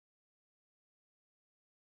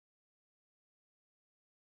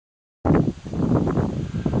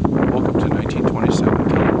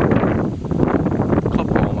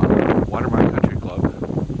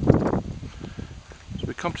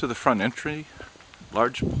Welcome to the front entry.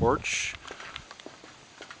 Large porch.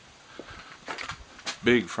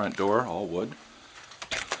 Big front door, all wood.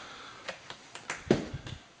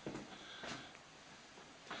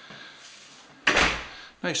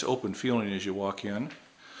 Nice open feeling as you walk in.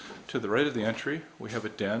 To the right of the entry, we have a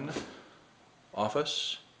den,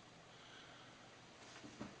 office.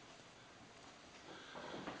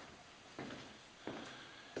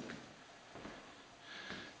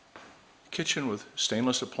 Kitchen with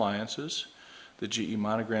stainless appliances, the GE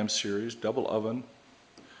Monogram series, double oven,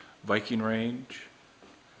 Viking range,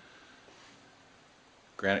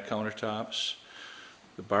 granite countertops,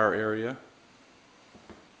 the bar area,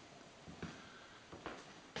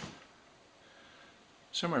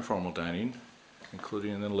 semi-formal dining,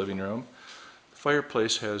 including in the living room. The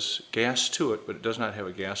fireplace has gas to it, but it does not have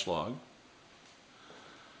a gas log.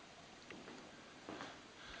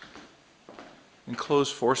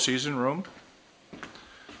 Enclosed four-season room.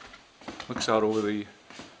 Looks out over the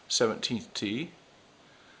 17th tee.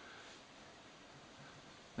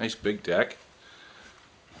 Nice big deck.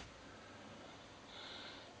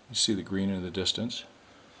 You see the green in the distance.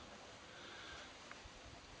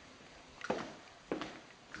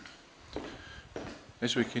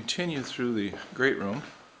 As we continue through the great room,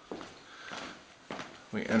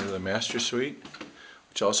 we enter the master suite,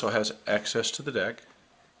 which also has access to the deck.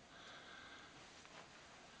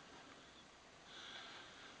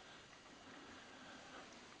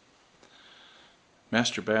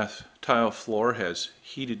 Master bath tile floor has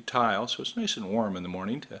heated tile, so it's nice and warm in the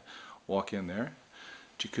morning to walk in there.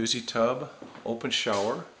 Jacuzzi tub, open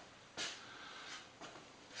shower,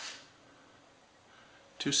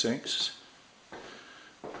 2 sinks,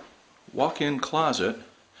 walk-in closet,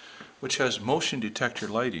 which has motion detector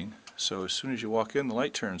lighting, so as soon as you walk in, the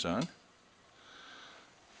light turns on.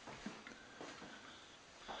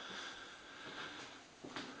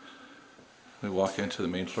 We walk into the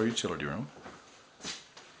main floor utility room.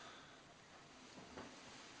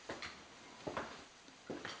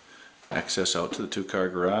 Access out to the 2-car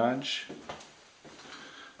garage,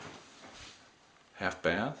 half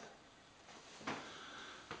bath,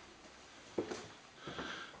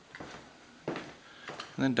 and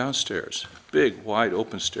then downstairs. Big wide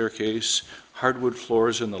open staircase, hardwood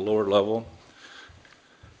floors in the lower level.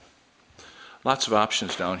 Lots of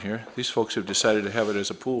options down here. These folks have decided to have it as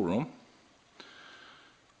a pool room.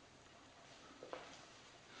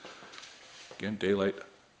 Again,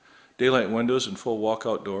 daylight windows and full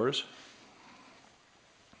walkout doors.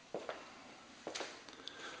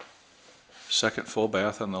 Second full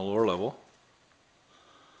bath on the lower level.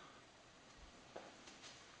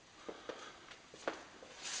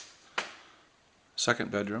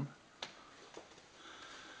 Second bedroom.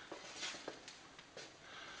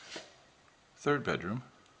 Third bedroom.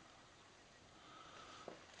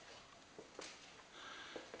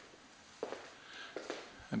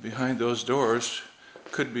 And behind those doors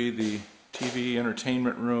could be the TV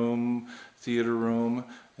entertainment room, theater room,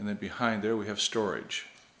 and then behind there we have storage.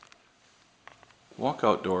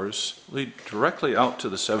 Walkout doors lead directly out to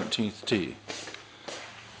the 17th tee.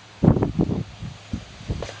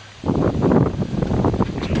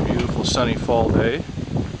 It's a beautiful sunny fall day.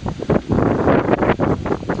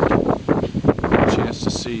 Chance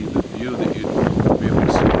to see the